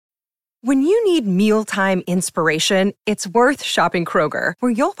When you need mealtime inspiration, it's worth shopping Kroger,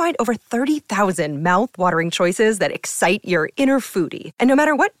 where you'll find over 30,000 mouth-watering choices that excite your inner foodie. And no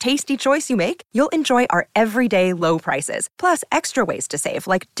matter what tasty choice you make, you'll enjoy our everyday low prices, plus extra ways to save,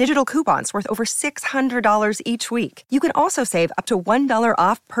 like digital coupons worth over $600 each week. You can also save up to $1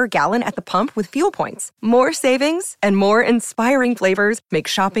 off per gallon at the pump with fuel points. More savings and more inspiring flavors make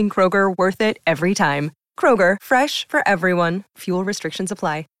shopping Kroger worth it every time. Kroger, fresh for everyone. Fuel restrictions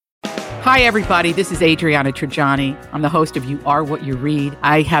apply. Hi, everybody. This is Adriana Trajani. I'm the host of You Are What You Read.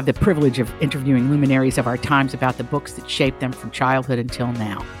 I have the privilege of interviewing luminaries of our times about the books that shaped them from childhood until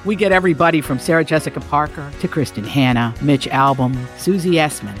now. We get everybody from Sarah Jessica Parker to Kristen Hanna, Mitch Albom, Susie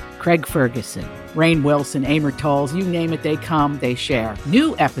Essman, Craig Ferguson, Rainn Wilson, Amor Tolls, you name it, they come, they share.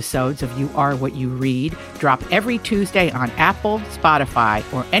 New episodes of You Are What You Read drop every Tuesday on Apple, Spotify,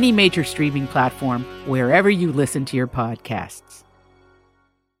 or any major streaming platform wherever you listen to your podcasts.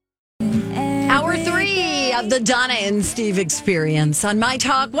 Hour 3 of the Donna and Steve Experience on My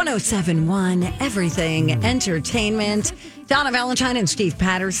Talk 107.1 Everything Entertainment. Donna Valentine and Steve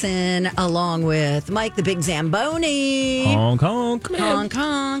Patterson, along with Mike the Big Zamboni. Honk, honk. Man, honk,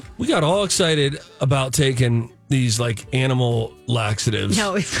 honk. we got all excited about taking these like animal laxatives.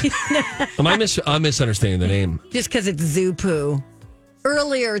 No, I'm misunderstanding the name. Just because it's zoo poo.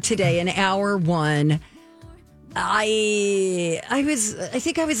 Earlier today in hour 1, I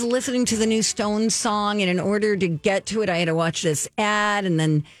think I was listening to the new Stones song, and in order to get to it, I had to watch this ad, and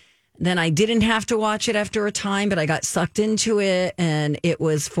then I didn't have to watch it after a time, but I got sucked into it, and it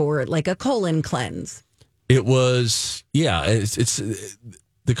was for like a colon cleanse. It was, yeah. It's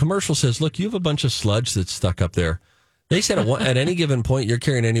the commercial says, "Look, you have a bunch of sludge that's stuck up there." They said at any given point, you're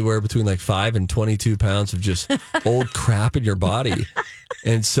carrying anywhere between like 5 and 22 pounds of just old crap in your body,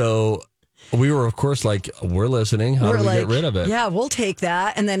 and so. We were, of course, like, we're listening. How do we get rid of it? Yeah, we'll take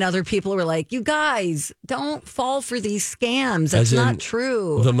that. And then other people were like, you guys, don't fall for these scams. That's not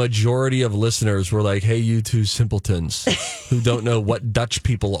true. The majority of listeners were like, hey, you two simpletons who don't know what Dutch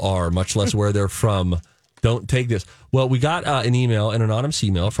people are, much less where they're from. Don't take this. Well, we got an anonymous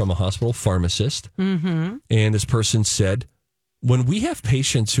email from a hospital pharmacist. Mm-hmm. And this person said, when we have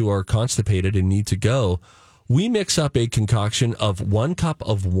patients who are constipated and need to go, we mix up a concoction of 1 cup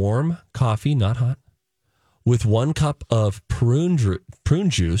of warm coffee, not hot, with 1 cup of prune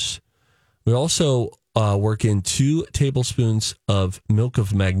juice. We also work in 2 tablespoons of milk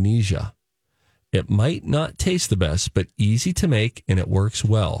of magnesia. It might not taste the best, but easy to make, and it works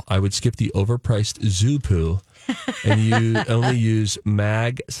well. I would skip the overpriced zoo poo and only use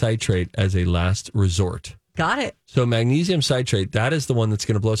mag citrate as a last resort. Got it. So magnesium citrate, that is the one that's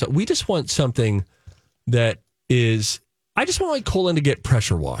going to blow us up. We just want something that is, I just want my colon to get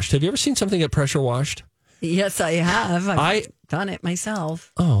pressure washed. Have you ever seen something get pressure washed? Yes, I have. I've done it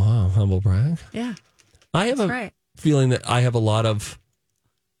myself. Oh, wow. Humble brag. Yeah. I have feeling that I have a lot of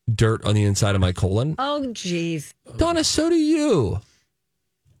dirt on the inside of my colon. Oh, geez. Donna, so do you.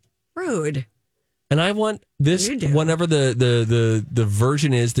 Rude. And I want this, whenever the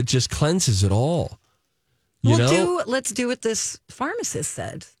version is that just cleanses it all. Let's do what this pharmacist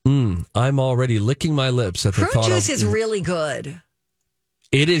said. I'm already licking my lips at the thought of... Prune juice is really good.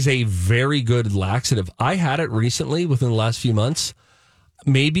 It is a very good laxative. I had it recently within the last few months.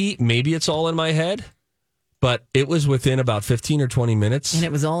 Maybe it's all in my head, but it was within about 15 or 20 minutes. And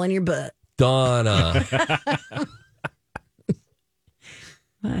it was all in your butt. Donna.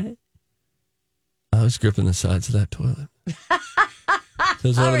 What? I was gripping the sides of that toilet. It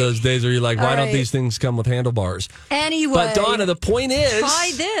was one of those days where you're like, why don't these things come with handlebars? Anyway. But Donna, the point is...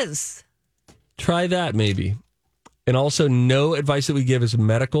 Try this. Try that, maybe. And also, no advice that we give is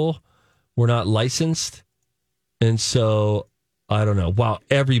medical. We're not licensed. And so, I don't know. Wow,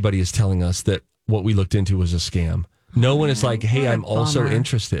 everybody is telling us that what we looked into was a scam. No one is like, hey, I'm also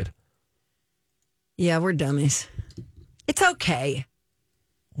interested. Yeah, we're dummies. It's okay.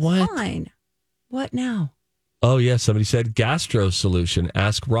 What? Fine. What now? Oh, yeah. Somebody said gastro solution.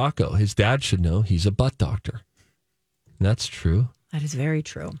 Ask Rocco. His dad should know. He's a butt doctor. And that's true. That is very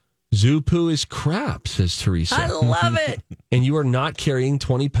true. Zoo poo is crap, says Teresa. I love it. And you are not carrying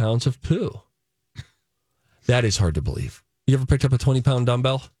 20 pounds of poo. That is hard to believe. You ever picked up a 20-pound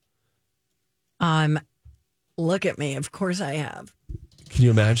dumbbell? Look at me. Of course I have. Can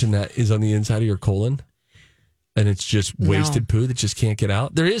you imagine that is on the inside of your colon? And it's just wasted poo that just can't get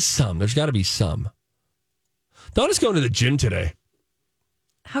out? There is some. There's got to be some. Donna's going to the gym today.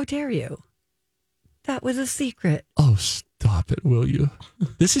 How dare you? That was a secret. Oh, stop it, will you?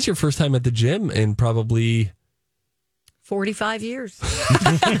 This is your first time at the gym in probably 45 years.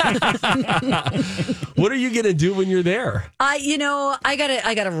 What are you going to do when you're there? I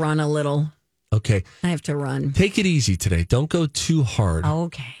gotta run a little. Okay. I have to run. Take it easy today. Don't go too hard.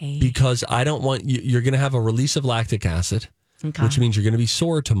 Okay. Because I don't want you're going to have a release of lactic acid, which means you're going to be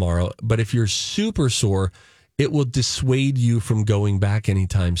sore tomorrow. But if you're super sore, it will dissuade you from going back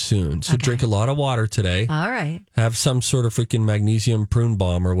anytime soon. So drink a lot of water today. All right. Have some sort of freaking magnesium prune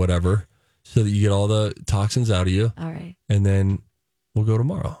bomb or whatever so that you get all the toxins out of you. All right. And then we'll go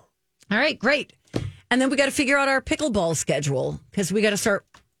tomorrow. All right, great. And then we got to figure out our pickleball schedule because we got to start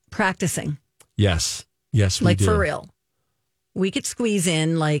practicing. Yes. Yes, we like do. For real. We could squeeze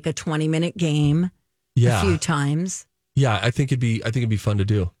in like a 20-minute game a few times. Yeah, I think it'd be fun to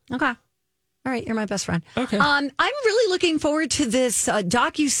do. Okay. All right, you're my best friend. Okay. I'm really looking forward to this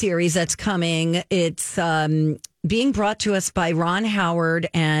docuseries that's coming. It's being brought to us by Ron Howard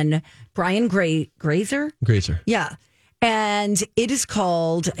and Brian Grazer. Yeah. And it is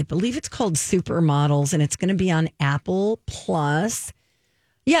called, I believe it's called Supermodels, and it's going to be on Apple Plus.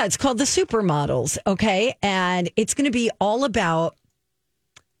 Yeah, it's called The Supermodels, okay? And it's going to be all about,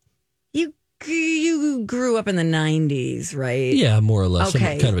 you grew up in the 90s, right? Yeah, more or less.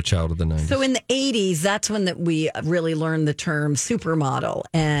 Okay. I'm kind of a child of the 90s. So in the 80s, that's when we really learned the term supermodel.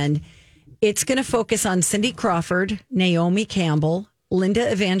 And it's going to focus on Cindy Crawford, Naomi Campbell,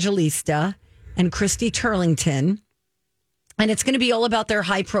 Linda Evangelista, and Christy Turlington. And it's going to be all about their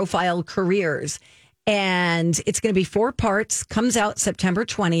high-profile careers. And it's going to be 4 parts. Comes out September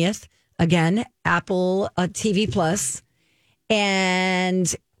 20th. Again, Apple TV Plus.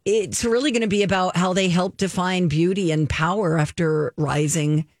 And it's really going to be about how they help define beauty and power after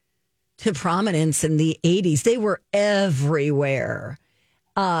rising to prominence in the 80s. They were everywhere.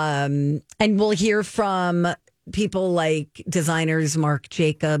 And we'll hear from people like designers Marc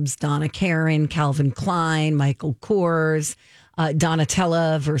Jacobs, Donna Karan, Calvin Klein, Michael Kors,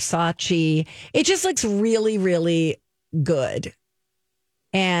 Donatella Versace. It just looks really, really good.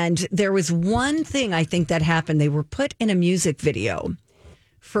 And there was one thing I think that happened. They were put in a music video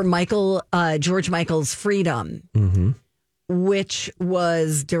for George Michael's Freedom, which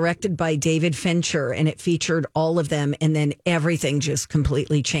was directed by David Fincher, and it featured all of them, and then everything just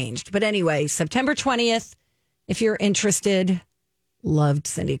completely changed. But anyway, September 20th, if you're interested, loved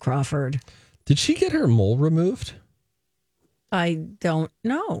Cindy Crawford. Did she get her mole removed? I don't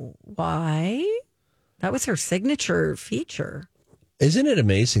know why. That was her signature feature. Isn't it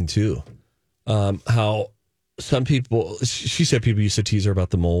amazing, too, how some people, she said people used to tease her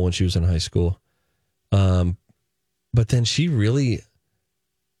about the mole when she was in high school. But then she really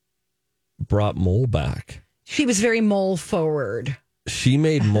brought mole back. She was very mole forward. She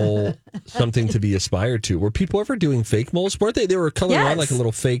made mole something to be aspired to. Were people ever doing fake moles? Weren't they? They were coloring on like a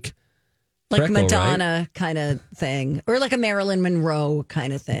little fake like freckle, Madonna right? kind of thing, or like a Marilyn Monroe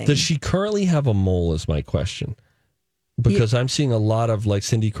kind of thing. Does she currently have a mole is my question. Because I'm seeing a lot of like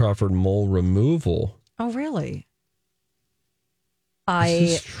Cindy Crawford mole removal. Oh, really?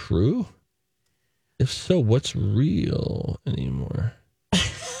 Is this true? If so, what's real anymore?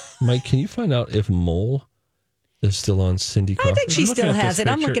 Mike, can you find out if mole is still on Cindy Crawford? I think she still has it.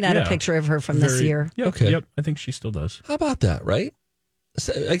 I'm looking at a picture of her from this year. Yep, okay. Yep, I think she still does. How about that, right?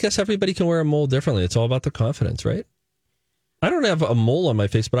 So I guess everybody can wear a mole differently. It's all about the confidence, right? I don't have a mole on my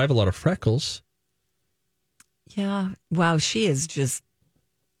face, but I have a lot of freckles. Yeah. Wow, she is just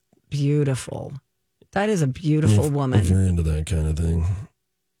beautiful. That is a beautiful woman. If you're into that kind of thing.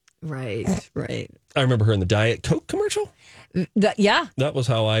 Right. I remember her in the Diet Coke commercial. Yeah. That was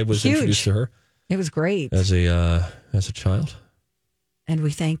how I was Huge. introduced to her. It was great. As a child. And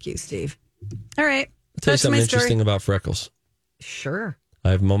we thank you, Steve. All right. I'll tell you something interesting about freckles. Sure. I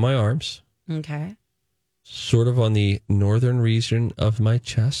have them on my arms. Okay. Sort of on the northern region of my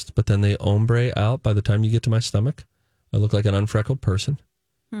chest, but then they ombre out by the time you get to my stomach. I look like an unfreckled person.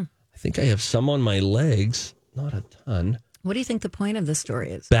 I think I have some on my legs, not a ton. What do you think the point of this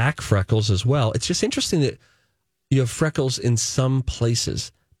story is? Back freckles as well. It's just interesting that you have freckles in some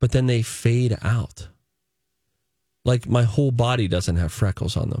places, but then they fade out. Like my whole body doesn't have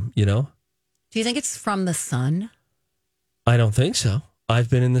freckles on them, you know? Do you think it's from the sun? I don't think so. I've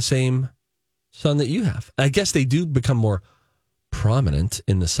been in the same sun that you have. I guess they do become more prominent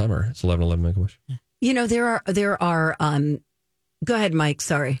in the summer. It's 11:11 Make-A-Wish. You know, there are go ahead, Mike,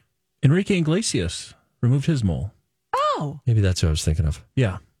 sorry. Enrique Iglesias removed his mole. Oh. Maybe that's what I was thinking of.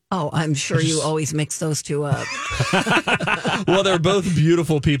 Yeah. Oh, I'm sure you always mix those two up. Well, they're both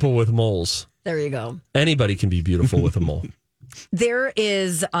beautiful people with moles. There you go. Anybody can be beautiful with a mole. There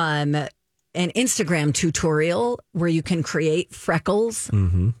is an Instagram tutorial where you can create freckles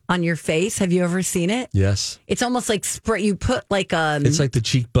on your face. Have you ever seen it? Yes. It's almost like spray. You put like It's like the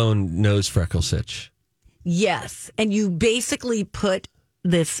cheekbone nose freckle sitch. yes, and you basically put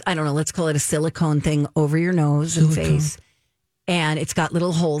this. I don't know. Let's call it a silicone thing over your nose and face, and it's got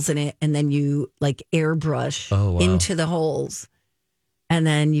little holes in it, and then you like airbrush into the holes, and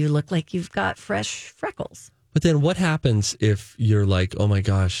then you look like you've got fresh freckles. But then what happens if you're like, oh my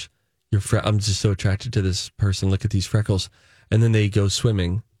gosh, I'm just so attracted to this person. Look at these freckles. And then they go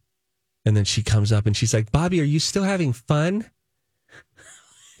swimming. And then she comes up and she's like, Bobby, are you still having fun?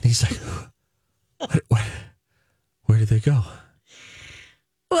 And he's like, what? Where did they go?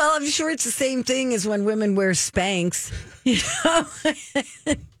 Well, I'm sure it's the same thing as when women wear Spanx, you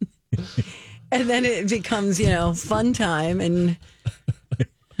know? And then it becomes, fun time. And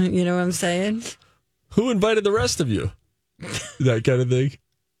you know what I'm saying? Who invited the rest of you? That kind of thing.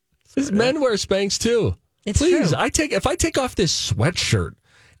 Because men wear Spanx too. It's Please, true. if I take off this sweatshirt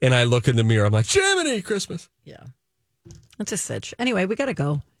and I look in the mirror, I'm like, Jiminy Christmas. Yeah. That's a sitch. Anyway, we got to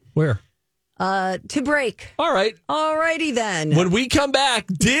go. Where? To break. All right. All righty then. When we come back,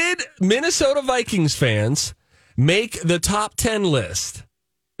 did Minnesota Vikings fans make the top 10 list?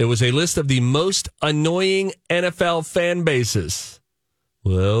 It was a list of the most annoying NFL fan bases.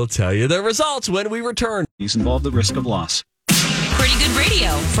 We'll tell you the results when we return. These involve the risk of loss. Pretty good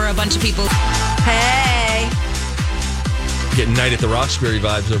radio for a bunch of people. Hey. Getting Night at the Roxbury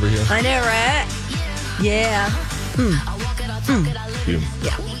vibes over here. I know, right? Yeah.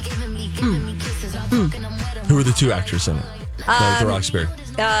 Who are the two actors in it? Night at the Roxbury.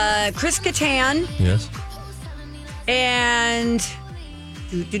 Chris Kattan Yes. and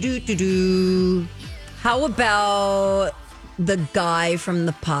how about the guy from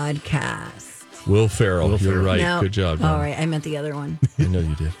the podcast? Will Ferrell. You're right. No. Good job, John. All right. I meant the other one. I know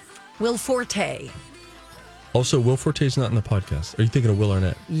you did. Will Forte. Also, Will Forte's not in the podcast. Are you thinking of Will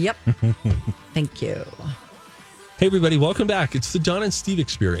Arnett? Yep. Thank you. Hey, everybody. Welcome back. It's the John and Steve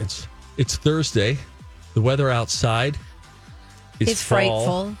experience. It's Thursday. The weather outside is It's fall.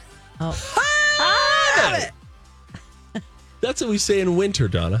 frightful. Oh. That's what we say in winter,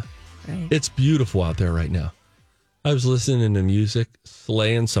 Donna. Right. It's beautiful out there right now. I was listening to music,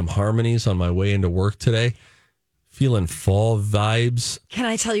 slaying some harmonies on my way into work today, feeling fall vibes. Can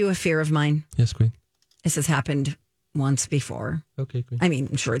I tell you a fear of mine? Yes, Queen. This has happened once before. Okay, Queen. I mean,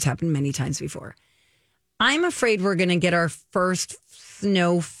 I'm sure it's happened many times before. I'm afraid we're going to get our first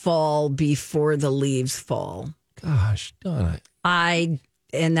snowfall before the leaves fall. Gosh, Donna. And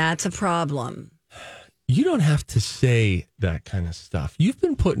that's a problem. You don't have to say that kind of stuff. You've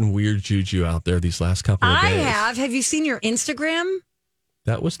been putting weird juju out there these last couple of days. I have. Have you seen your Instagram?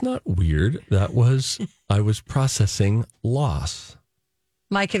 That was not weird. That was, I was processing loss.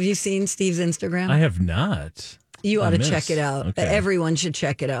 Mike, have you seen Steve's Instagram? I have not. You ought I to missed. check it out. Okay. Everyone should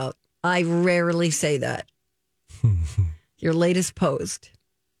check it out. I rarely say that. Your latest post.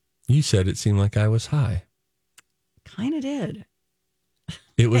 You said it seemed like I was high. Kind of did.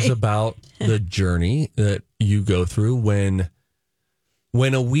 It was about the journey that you go through when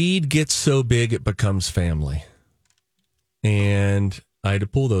a weed gets so big it becomes family. And I had to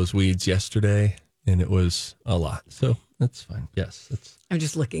pull those weeds yesterday, and it was a lot. So that's fine. Yes, I'm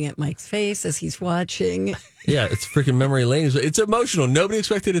just looking at Mike's face as he's watching. yeah, it's freaking memory lane. It's emotional. Nobody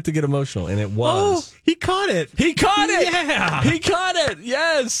expected it to get emotional, and it was. Oh, he caught it. He caught it. Yeah. He caught it.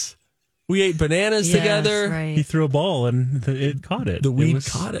 Yes. We ate bananas Yes, together. right. He threw a ball and it caught it. The weed It was-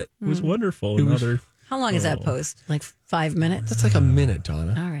 caught it. It was wonderful. It was- Another. How long is that post? Like 5 minutes? That's like a minute,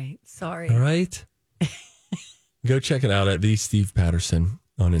 Donna. All right. Sorry. All right. Go check it out at the Steve Patterson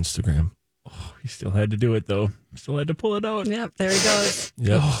on Instagram. He still had to do it though. Still had to pull it out. Yep. There he goes.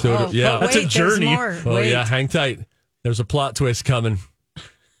 Yep. Oh, yeah. but That's a wait, there's journey. more. Oh, Wait. yeah. Hang tight. There's a plot twist coming.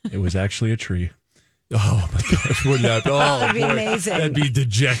 It was actually a tree. Oh, my gosh. Wouldn't that? Oh, That would be boy. amazing. That'd be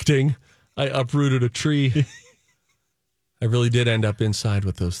dejecting. I uprooted a tree. I really did end up inside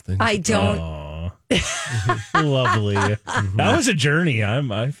with those things. I don't. Aw. Lovely. That was a journey.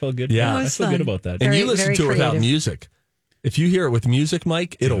 I feel good. Yeah. I was feel fun. good about that. And Very, you listen very to it without creative. music. If you hear it with music,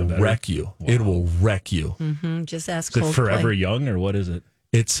 Mike, it'll even better. wreck you. It will wreck you. Just ask Is it Coldplay. Forever Young or what is it?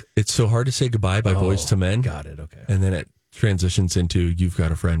 It's So Hard to Say Goodbye by Boyz II Men. Got it. Okay. And then it transitions into You've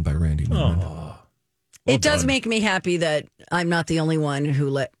Got a Friend by Randy Newman. It does make me happy that I'm not the only one who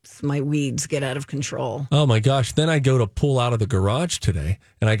lets my weeds get out of control. Oh my gosh. Then I go to pull out of the garage today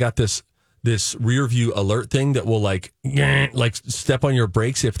and I got this rear view alert thing that will like step on your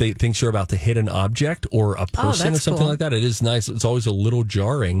brakes if they thinks you're about to hit an object or a person or that's something cool. like that. It is nice. It's always a little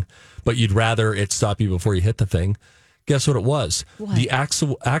jarring, but you'd rather it stop you before you hit the thing. Guess what it was? What? The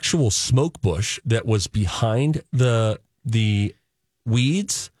actual smoke bush that was behind the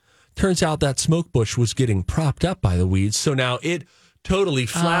weeds. Turns out that smoke bush was getting propped up by the weeds. So now it totally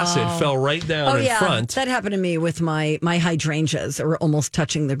flaccid fell right down in front. That happened to me with my hydrangeas are almost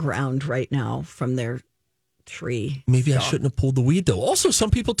touching the ground right now from their tree. Maybe I shouldn't have pulled the weed, though. Also, some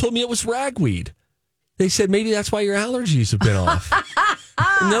people told me it was ragweed. They said maybe that's why your allergies have been off.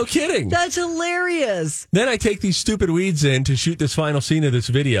 No kidding. That's hilarious. Then I take these stupid weeds in to shoot this final scene of this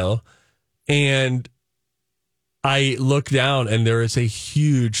video, and I look down, and there is a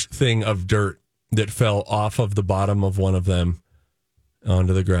huge thing of dirt that fell off of the bottom of one of them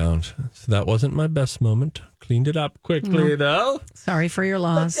onto the ground. So that wasn't my best moment. Cleaned it up quickly, though. Sorry for your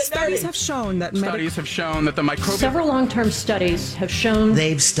loss. Studies have shown that the microbial... Several long-term studies have shown...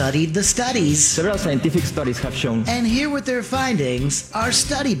 They've studied the studies. Several scientific studies have shown... And here with their findings are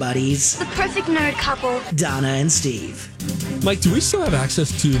study buddies. The perfect nerd couple. Donna and Steve. Mike, do we still have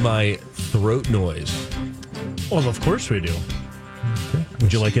access to my throat noise? Well, of course we do. Okay.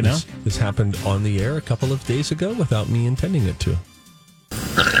 Would you like it now? This happened on the air a couple of days ago without me intending it to.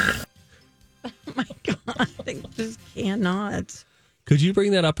 Oh my God, I just cannot. Could you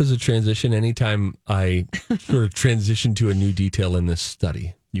bring that up as a transition anytime I sort of transition to a new detail in this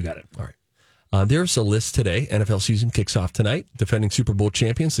study? You got it. All right. There's a list today. NFL season kicks off tonight. Defending Super Bowl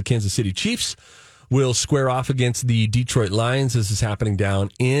champions, the Kansas City Chiefs, will square off against the Detroit Lions. This is happening down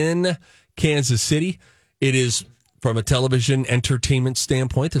in Kansas City. It is, from a television entertainment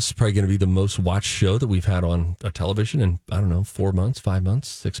standpoint, this is probably going to be the most watched show that we've had on a television in, 4 months, 5 months,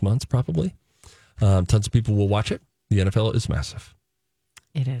 6 months, probably. Tons of people will watch it. The NFL is massive.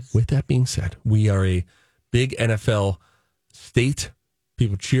 It is. With that being said, we are a big NFL state.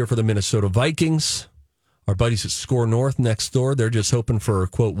 People cheer for the Minnesota Vikings. Our buddies at Score North next door, they're just hoping for,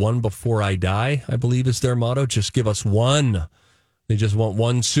 quote, one before I die, I believe is their motto. Just give us one. They just want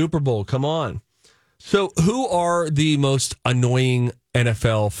one Super Bowl. Come on. So who are the most annoying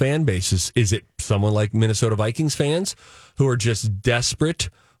NFL fan bases? Is it someone like Minnesota Vikings fans who are just desperate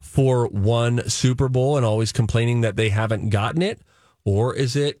for one Super Bowl and always complaining that they haven't gotten it? Or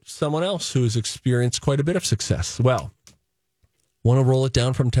is it someone else who has experienced quite a bit of success? Well, want to roll it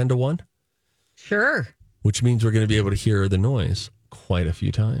down from 10 to 1? Sure. Which means we're going to be able to hear the noise quite a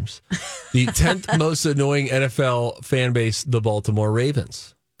few times. The 10th most annoying NFL fan base, the Baltimore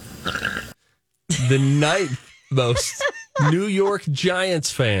Ravens. The 9th most New York Giants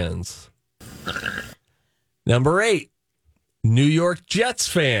fans. Number 8, New York Jets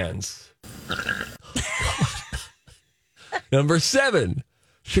fans. Number 7,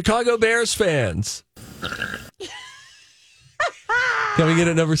 Chicago Bears fans. Coming in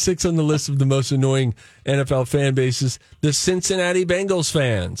at number 6 on the list of the most annoying NFL fan bases, the Cincinnati Bengals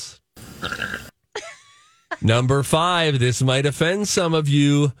fans. Number 5, this might offend some of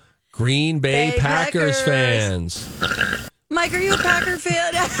you, Green Bay Packers fans. Mike, are you a Packer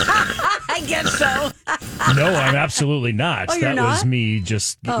fan? I guess so. No, I'm absolutely not. Oh, you're that not? was me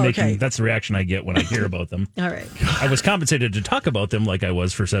just making. Okay. That's the reaction I get when I hear about them. All right. I was compensated to talk about them like I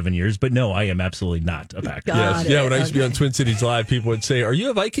was for 7 years, but no, I am absolutely not a Packer. Got Yeah, it. when I used to be on Twin Cities Live, people would say, "Are you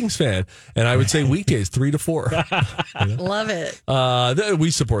a Vikings fan?" And I would say, "Weekdays, 3 to 4." Love it.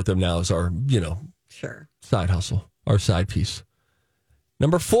 We support them now as our, Sure. side hustle, our side piece.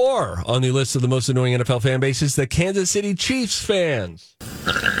 Number 4 on the list of the most annoying NFL fan bases, the Kansas City Chiefs fans.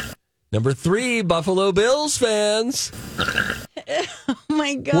 Number 3, Buffalo Bills fans. Oh,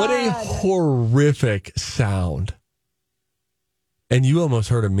 my God. What a horrific sound. And you almost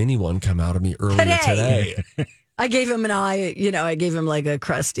heard a mini one come out of me earlier today. I gave him an eye, I gave him like a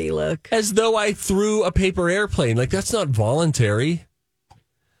crusty look. As though I threw a paper airplane. Like, that's not voluntary.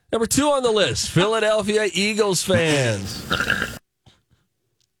 Number 2 on the list, Philadelphia Eagles fans.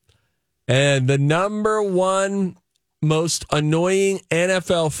 And the number 1 most annoying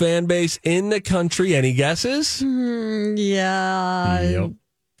NFL fan base in the country. Any guesses? Yeah. Yep.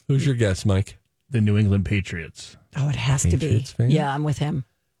 Who's your guess, Mike? The New England Patriots. Oh, it has Patriots to be. fan? Yeah, I'm with him.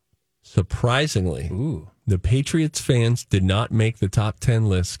 Surprisingly, the Patriots fans did not make the top 10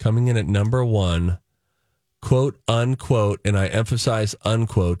 list, coming in at number 1, quote, unquote, and I emphasize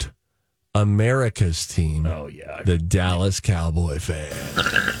unquote, America's team. Oh, yeah. The Dallas Cowboy fan.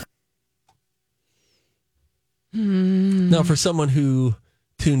 Now, for someone who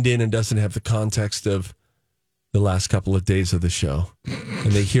tuned in and doesn't have the context of the last couple of days of the show,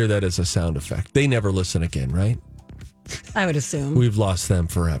 and they hear that as a sound effect, they never listen again, right? I would assume. We've lost them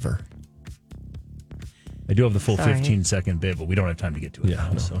forever. I do have the full Sorry. 15-second bit, but we don't have time to get to it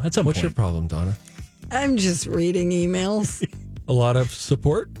now. no. So at some What's point. your problem, Donna? I'm just reading emails. A lot of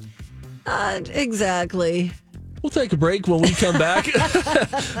support? Exactly. We'll take a break. When we come back,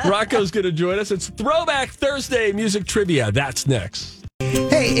 Rocco's going to join us. It's Throwback Thursday Music Trivia. That's next.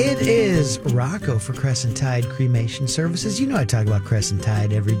 Hey, it is Rocco for Crescent Tide Cremation Services. You know I talk about Crescent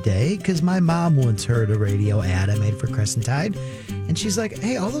Tide every day because my mom once heard a radio ad I made for Crescent Tide. And she's like,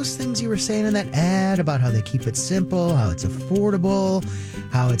 hey, all those things you were saying in that ad about how they keep it simple, how it's affordable,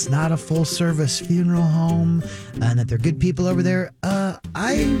 how it's not a full-service funeral home, and that they're good people over there.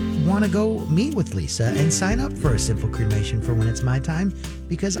 I want to go meet with Lisa and sign up for a simple cremation for when it's my time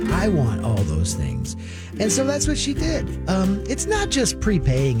because I want all those things. And so that's what she did. It's not just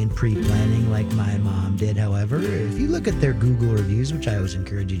prepaying and pre-planning like my mom did, however. If you look at their Google reviews, which I always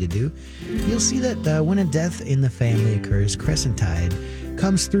encourage you to do, you'll see that when a death in the family occurs, Crescent Tide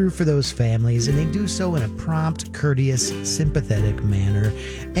comes through for those families, and they do so in a prompt, courteous, sympathetic manner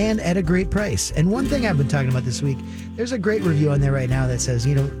and at a great price. And one thing I've been talking about this week, there's a great review on there right now that says,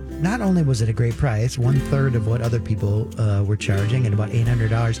 not only was it a great price, 1/3 of what other people were charging at about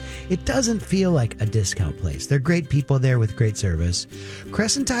 $800, it doesn't feel like a discount place. They're great people there with great service.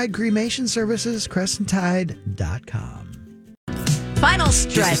 Crescent Tide Cremation Services, crescenttide.com. Final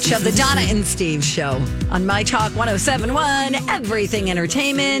stretch of the Donna and Steve show on My Talk 107.1, Everything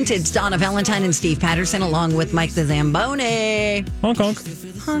Entertainment. It's Donna Valentine and Steve Patterson along with Mike the Zamboni. Honk, honk.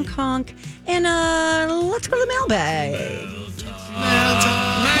 Honk, honk. And let's go to the mailbag.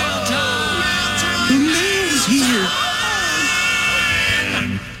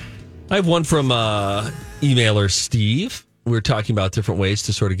 I have one from emailer Steve. We were talking about different ways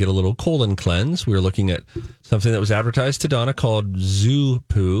to sort of get a little colon cleanse. We were looking at something that was advertised to Donna called Zoo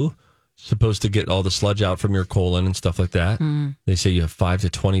Poo. Supposed to get all the sludge out from your colon and stuff like that. They say you have 5 to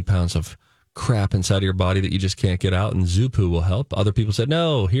 20 pounds of crap inside of your body that you just can't get out, and Zoo Poo will help. Other people said,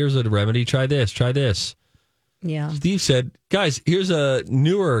 no, here's a remedy. Try this, try this. Yeah. Steve said, guys, here's a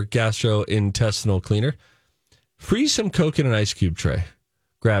newer gastrointestinal cleaner. Freeze some Coke in an ice cube tray.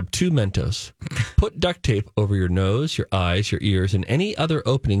 Grab 2 Mentos. Put duct tape over your nose, your eyes, your ears, and any other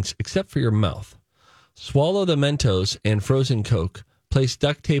openings except for your mouth. Swallow the Mentos and frozen Coke. Place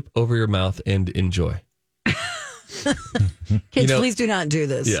duct tape over your mouth and enjoy. Kids, please do not do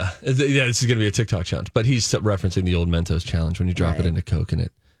this. Yeah, this is going to be a TikTok challenge. But he's referencing the old Mentos challenge when you drop it into Coke and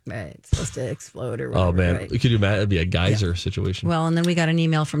it. Right, it's supposed to explode or whatever. Oh, man. Right? Could you imagine? It'd be a geyser situation. Well, and then we got an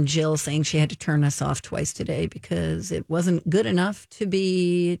email from Jill saying she had to turn us off twice today because it wasn't good enough to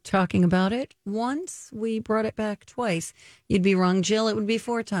be talking about it once. We brought it back twice. You'd be wrong, Jill. It would be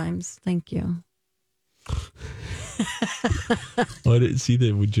 4 times. Thank you. I didn't see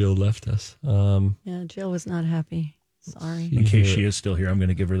that when Jill left us. Yeah, Jill was not happy. Sorry. In case she is still here, I'm going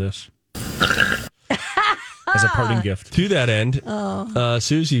to give her this. As a parting gift. To that end,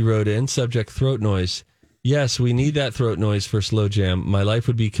 Susie wrote in, subject throat noise. Yes, we need that throat noise for Slow Jam. My life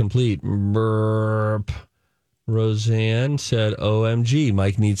would be complete. Burp. Roseanne said, OMG,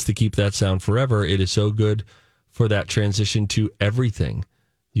 Mike needs to keep that sound forever. It is so good for that transition to everything.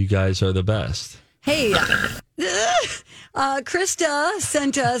 You guys are the best. Hey, Krista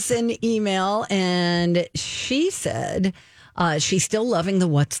sent us an email and she said she's still loving the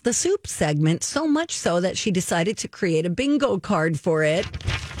What's the Soup segment, so much so that she decided to create a bingo card for it.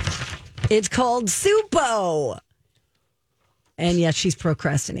 It's called Soupo. And yes, she's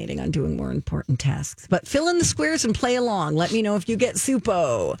procrastinating on doing more important tasks. But fill in the squares and play along. Let me know if you get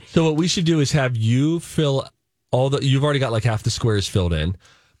Soupo. So what we should do is have you fill you've already got like half the squares filled in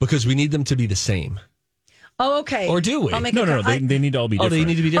because we need them to be the same. Oh, okay. Or do we? No. They need to all be different. Oh, they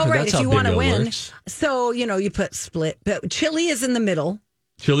need to be different. Oh, right. That's if how you want to bingo win. works. So, you put split. But chili is in the middle.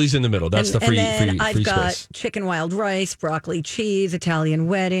 Chili's in the middle. That's the free I've got space. chicken wild rice, broccoli cheese, Italian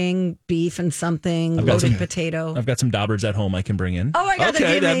wedding, beef and something, loaded potato. I've got some Daubers at home I can bring in. Oh my God,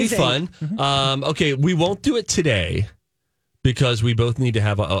 okay, that'd be fun. Okay, we won't do it today because we both need to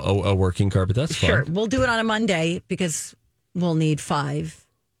have a working card, but that's fun. Sure, we'll do it on a Monday because we'll need 5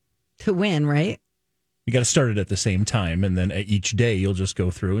 to win, right? You got to start it at the same time, and then each day you'll just go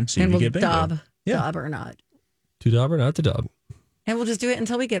through and see if you get bingo. Dob or not. To Dob or not to Dob. And we'll just do it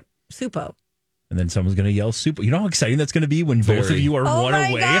until we get Supo. And then someone's going to yell Supo. You know how exciting that's going to be when both of you are one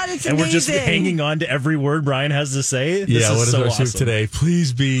away God, it's and amazing. we're just hanging on to every word Brian has to say? What is our awesome. soup today?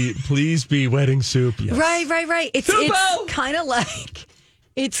 Please be wedding soup. Yes. Right. It's kind of like,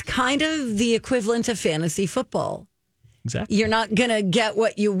 it's kind of the equivalent of fantasy football. Exactly. You're not going to get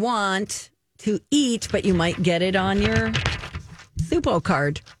what you want to eat, but you might get it on your Supo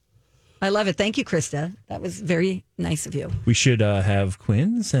card. I love it. Thank you, Krista. That was very nice of you. We should have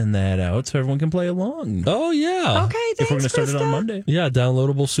Quinn send that out so everyone can play along. Oh, yeah. Okay, thanks, if we're going to start Krista. it on Monday. Yeah,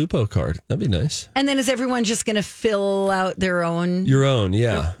 downloadable Supo card. That'd be nice. And then is everyone just going to fill out their own? Your own,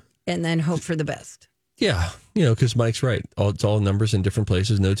 yeah. And then hope for the best. Yeah, because Mike's right. It's all numbers in different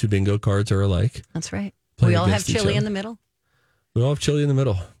places. No two bingo cards are alike. That's right. Playing We all have against each chili other. in the middle. We all have chili in the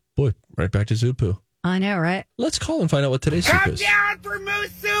middle. Boy, right back to Zoo Poo. I know, right? Let's call and find out what today's soup is. down for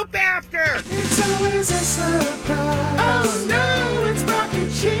moose soup after. It's always a surprise. Oh no, it's mac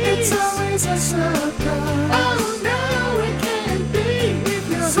and cheese. It's always a surprise. Oh no, it can't be. If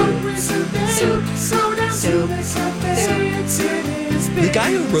you're hungry today, so down to the cafe. The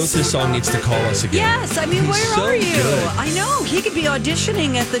guy who wrote this song needs to call us again. Yes, I mean, He's where so are you? good. I know. He could be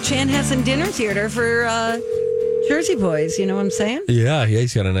auditioning at the Chanhassen Dinner Theater for Jersey Boys. You know what I'm saying? Yeah,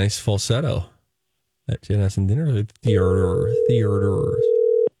 he's got a nice falsetto. At Chanhassen Dinner Theater.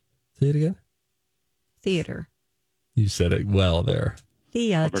 Say it again. Theater. You said it well there.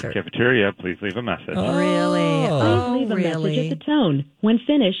 Theater. Cafeteria, please leave a message. Really? Please leave a message at the tone. When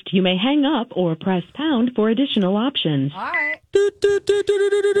finished, you may hang up or press pound for additional options. All right.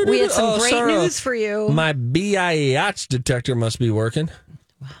 We had some great Sarah, news for you. My BIH detector must be working.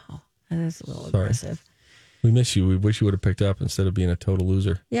 Wow. That is a little Sorry. aggressive. We miss you. We wish you would have picked up instead of being a total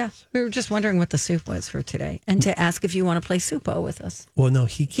loser. Yeah. We were just wondering what the soup was for today and to ask if you want to play Supo with us. Well, no,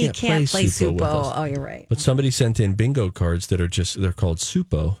 he He can't, can't play Supo with us. Oh, you're right. But somebody sent in bingo cards that are they're called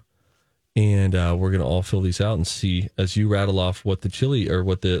Supo. And we're going to all fill these out and see, as you rattle off what the chili or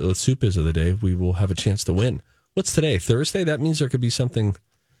what the soup is of the day, we will have a chance to win. What's today? Thursday? That means there could be something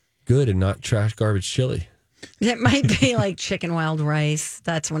good and not trash garbage chili. It might be like chicken wild rice.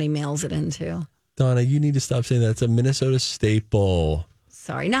 That's when he mails it into. Donna, you need to stop saying that. It's a Minnesota staple.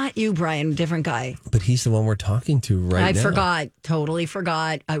 Sorry, not you, Brian. Different guy. But he's the one we're talking to right now. I forgot. Totally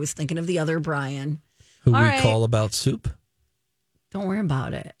forgot. I was thinking of the other Brian. Who All we right. call about soup. Don't worry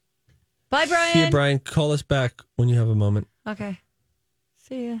about it. Bye, Brian. See you, Brian. Call us back when you have a moment. Okay.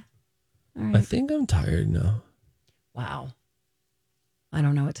 See ya. All right. I think I'm tired now. Wow. I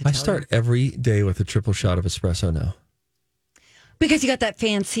don't know what to tell I start you. every day with a triple shot of espresso now. Because you got that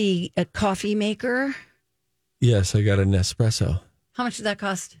fancy coffee maker. Yes, I got an espresso. How much did that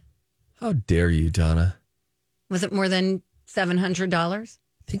cost? How dare you, Donna? Was it more than $700?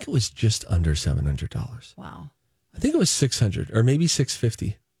 I think it was just under $700. Wow. I think it was $600 or maybe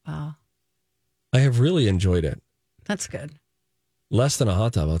 $650. Wow. I have really enjoyed it. That's good. Less than a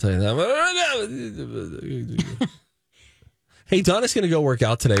hot tub, I'll tell you that. Hey, Donna's going to go work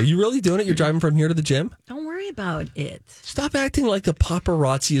out today. Are you really doing it? You're driving from here to the gym? Don't worry about it. Stop acting like the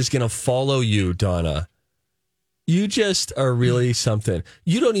paparazzi is going to follow you, Donna. You just are really something.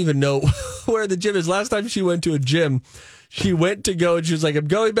 You don't even know where the gym is. Last time she went to a gym, she went to go and she was like, I'm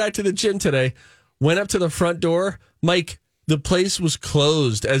going back to the gym today. Went up to the front door. Mike, the place was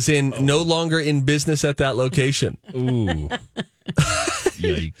closed, as in no longer in business at that location. Ooh.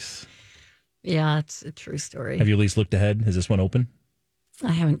 Yikes. Yeah, it's a true story. Have you at least looked ahead? Is this one open?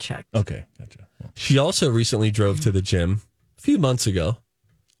 I haven't checked. Okay, gotcha. She also recently drove to the gym a few months ago.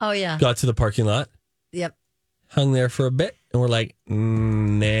 Oh, yeah. Got to the parking lot. Yep. Hung there for a bit, and we're like,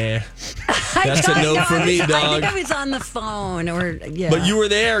 nah. That's a no for me, I dog. think I was on the phone yeah. But you were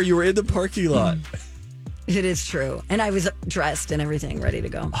there. You were in the parking lot. It is true. And I was dressed and everything, ready to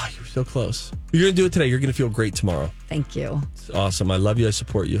go. Oh, you were so close. You're going to do it today. You're going to feel great tomorrow. Thank you. It's awesome. I love you. I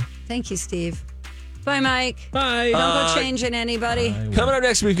support you. Thank you, Steve. Bye, Mike. Bye. Don't go changing anybody. Coming up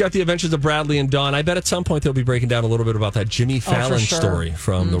next, we've got the adventures of Bradley and Dawn. I bet at some point they'll be breaking down a little bit about that Jimmy Fallon sure. story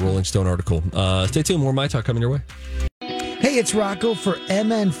from the Rolling Stone article. Stay tuned. More My Talk coming your way. Hey, it's Rocco for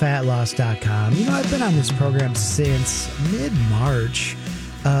mnfatloss.com. You know, I've been on this program since mid-March.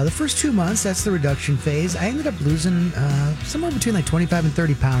 The first 2 months, that's the reduction phase. I ended up losing somewhere between like 25 and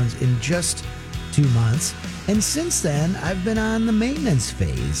 30 pounds in just 2 months. And since then, I've been on the maintenance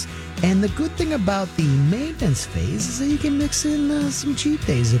phase. And the good thing about the maintenance phase is that you can mix in some cheat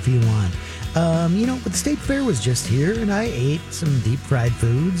days if you want. You know, the state fair was just here, and I ate some deep fried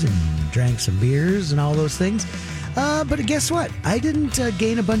foods and drank some beers and all those things. But guess what? I didn't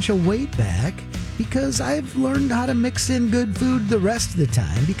gain a bunch of weight back because I've learned how to mix in good food the rest of the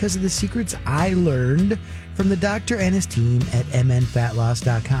time because of the secrets I learned from the doctor and his team at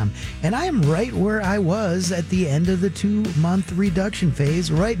mnfatloss.com. And I am right where I was at the end of the 2-month reduction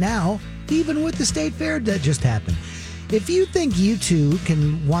phase right now, even with the state fair that just happened. If you think you too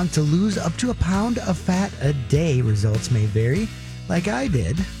can want to lose up to a pound of fat a day, results may vary. Like I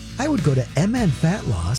did, I would go to mnfatloss.com